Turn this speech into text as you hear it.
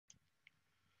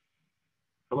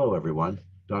Hello, everyone.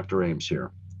 Dr. Ames here.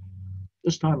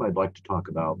 This time I'd like to talk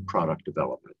about product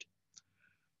development.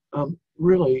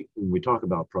 Really, when we talk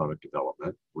about product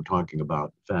development, we're talking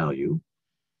about value,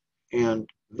 and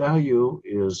value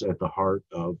is at the heart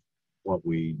of what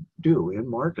we do in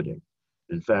marketing.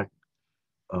 In fact,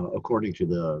 according to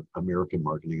the American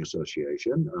Marketing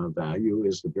Association, value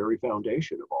is the very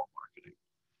foundation of all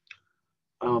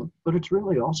marketing. But it's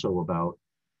really also about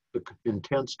the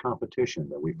intense competition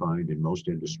that we find in most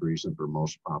industries and for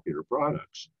most popular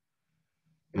products.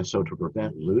 And so to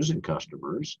prevent losing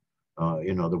customers,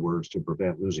 in other words, to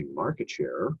prevent losing market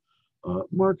share,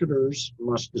 marketers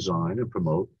must design and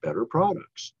promote better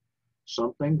products,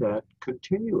 something that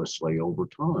continuously over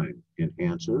time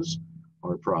enhances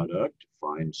our product,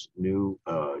 finds new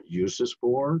uses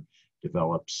for,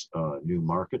 develops new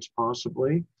markets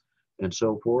possibly, and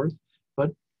so forth.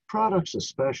 But products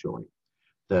especially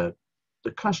that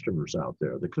the customers out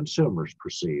there, the consumers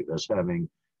perceive as having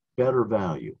better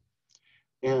value.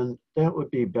 And that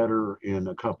would be better in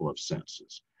a couple of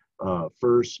senses.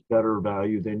 First, better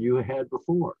value than you had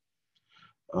before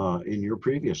in your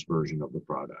previous version of the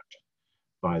product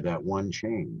by that one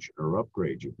change or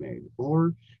upgrade you've made,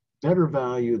 or better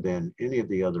value than any of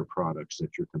the other products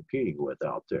that you're competing with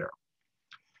out there.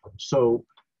 So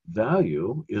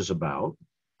value is about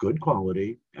good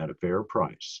quality at a fair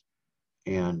price.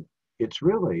 And it's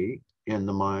really in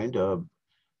the mind of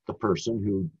the person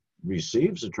who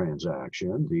receives the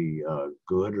transaction, the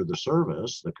good or the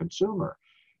service, the consumer.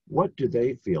 What do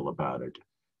they feel about it?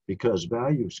 Because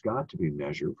value's got to be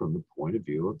measured from the point of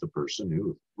view of the person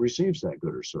who receives that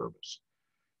good or service.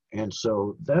 And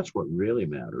so that's what really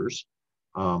matters.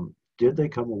 Did they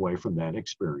come away from that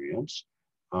experience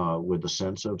with a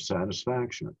sense of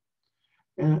satisfaction?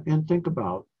 And think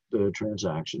about the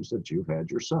transactions that you've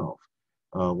had yourself.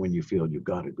 When you feel you've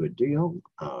got a good deal,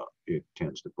 it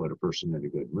tends to put a person in a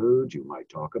good mood. You might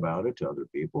talk about it to other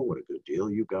people, what a good deal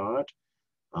you got.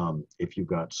 If you've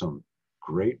got some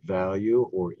great value,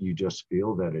 or you just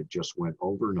feel that it just went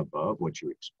over and above what you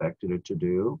expected it to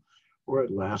do, or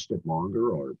it lasted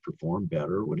longer or performed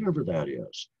better, whatever that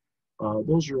is.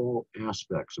 Those are all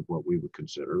aspects of what we would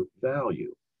consider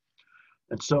value.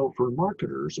 And so for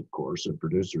marketers, of course, and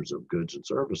producers of goods and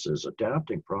services,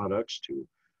 adapting products to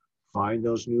find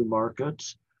those new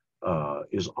markets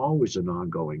is always an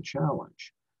ongoing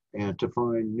challenge. And to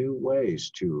find new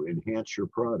ways to enhance your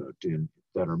product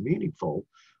that are meaningful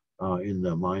in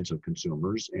the minds of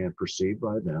consumers and perceived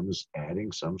by them as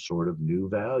adding some sort of new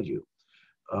value.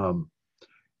 Um,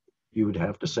 you would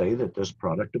have to say that this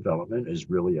product development is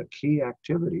really a key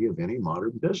activity of any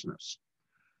modern business.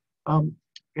 Um,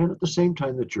 and at the same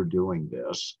time that you're doing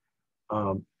this,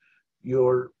 um,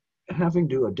 you're having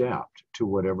to adapt to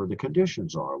whatever the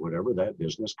conditions are, whatever that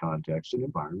business context and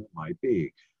environment might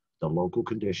be. The local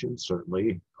conditions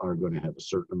certainly are going to have a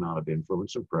certain amount of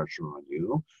influence and pressure on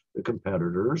you, the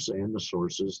competitors and the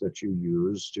sources that you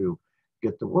use to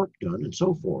get the work done and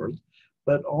so forth,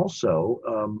 but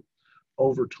also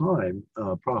over time,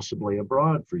 possibly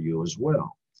abroad for you as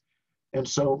well. And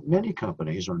so many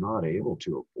companies are not able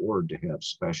to afford to have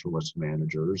specialist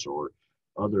managers or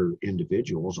other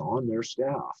individuals on their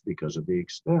staff because of the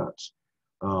expense.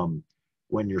 Um,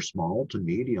 when you're small to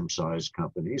medium-sized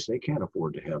companies, they can't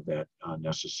afford to have that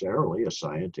necessarily a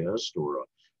scientist or a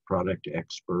product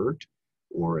expert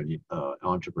or an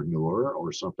entrepreneur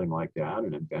or something like that,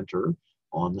 an inventor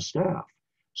on the staff.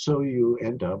 So you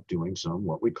end up doing some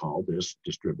what we call this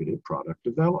distributed product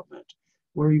development,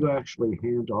 where you actually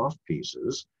hand off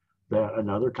pieces that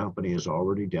another company has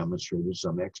already demonstrated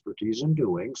some expertise in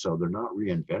doing. So they're not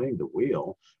reinventing the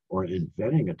wheel or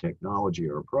inventing a technology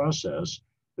or a process.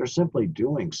 They're simply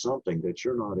doing something that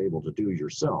you're not able to do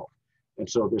yourself. And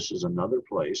so this is another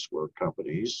place where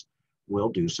companies will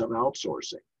do some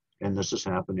outsourcing. And this is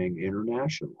happening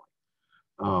internationally.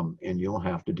 And you'll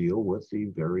have to deal with the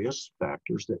various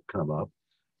factors that come up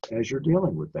as you're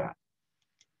dealing with that.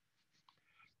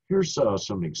 Here's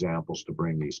some examples to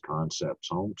bring these concepts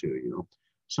home to you.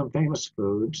 Some famous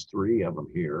foods, three of them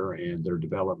here, and their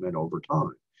development over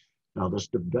time. Now, this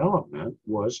development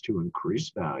was to increase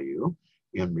value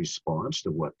in response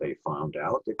to what they found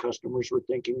out that customers were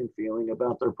thinking and feeling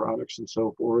about their products and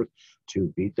so forth,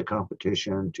 to beat the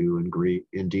competition, to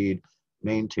indeed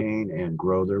maintain and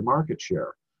grow their market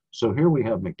share. So here we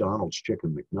have McDonald's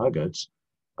Chicken McNuggets,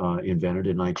 invented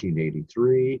in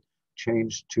 1983,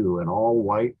 changed to an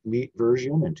all-white meat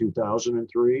version in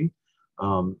 2003.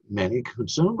 Many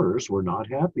consumers were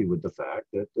not happy with the fact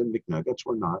that the McNuggets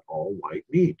were not all white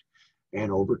meat.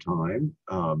 And over time,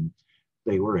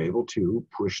 they were able to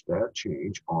push that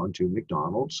change onto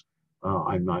McDonald's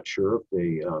I'm not sure if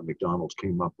the McDonald's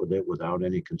came up with it without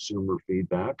any consumer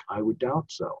feedback. I would doubt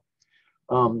so.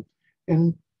 Um,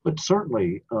 and but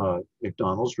certainly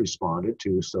McDonald's responded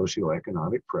to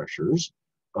socioeconomic pressures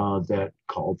that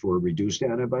called for reduced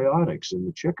antibiotics in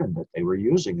the chicken that they were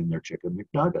using in their chicken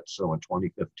McNuggets. So in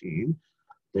 2015,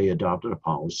 they adopted a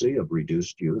policy of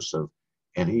reduced use of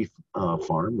any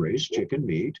farm-raised chicken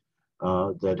meat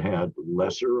that had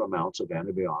lesser amounts of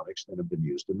antibiotics than have been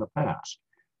used in the past.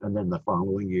 And then the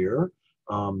following year,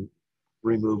 um,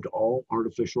 removed all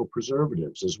artificial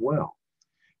preservatives as well.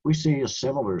 We see a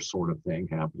similar sort of thing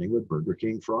happening with Burger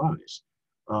King fries.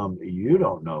 You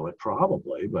don't know it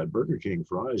probably, but Burger King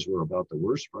fries were about the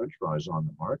worst French fries on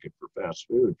the market for fast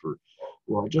food for,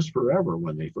 well, just forever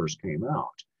when they first came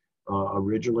out.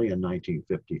 Originally in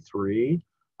 1953,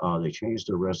 they changed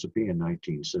their recipe in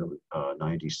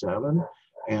 1997,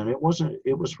 and it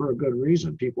was for a good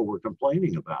reason. People were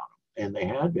complaining about them, and they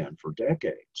had been for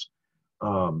decades.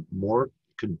 More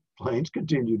complaints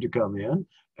continued to come in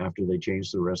after they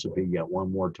changed the recipe yet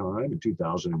one more time. In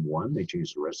 2001, they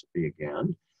changed the recipe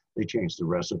again. They changed the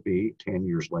recipe 10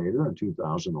 years later in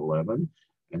 2011,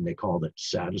 and they called it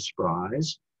Satis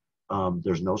Fries.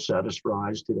 There's no Satis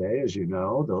Fries today, as you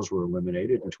know. Those were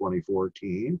eliminated in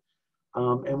 2014.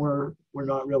 And we're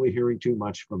not really hearing too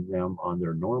much from them on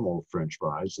their normal French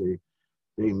fries.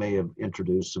 They may have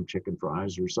introduced some chicken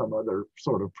fries or some other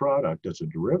sort of product that's a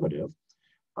derivative.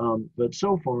 But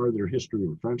so far, their history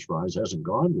of French fries hasn't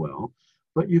gone well.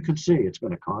 But you can see it's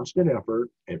been a constant effort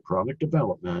at product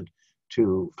development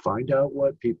to find out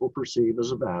what people perceive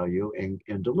as a value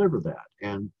and deliver that.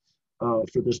 And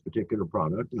for this particular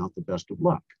product, not the best of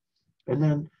luck. And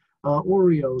then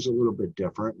Oreo is a little bit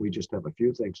different. We just have a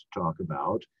few things to talk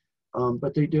about.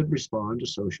 But they did respond to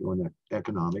social and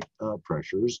economic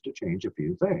pressures to change a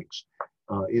few things.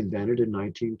 Invented in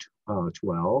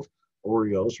 1912,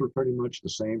 Oreos were pretty much the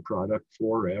same product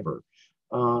forever.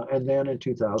 And then in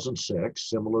 2006,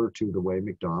 similar to the way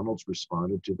McDonald's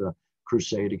responded to the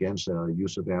crusade against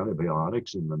use of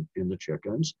antibiotics in the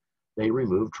chickens, they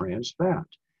removed trans fat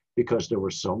because there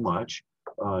was so much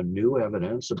new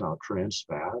evidence about trans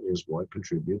fat is what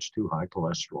contributes to high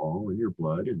cholesterol in your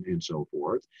blood and so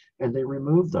forth. And they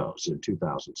removed those in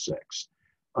 2006.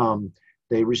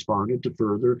 They responded to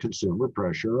further consumer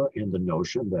pressure and the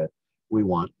notion that we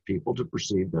want people to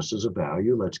perceive this as a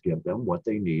value. Let's give them what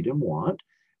they need and want.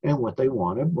 And what they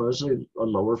wanted was a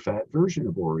lower fat version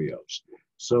of Oreos.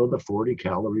 So the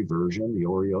 40-calorie version, the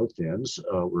Oreo Thins,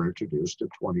 were introduced in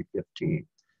 2015.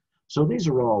 So these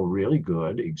are all really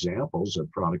good examples of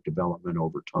product development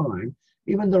over time,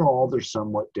 even though they're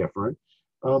somewhat different.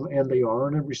 And they are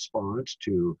in a response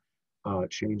to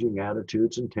changing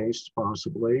attitudes and tastes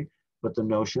possibly, but the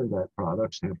notion that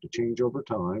products have to change over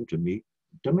time to meet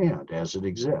demand as it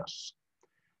exists.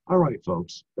 All right,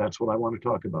 folks, that's what I want to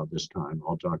talk about this time.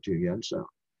 I'll talk to you again soon.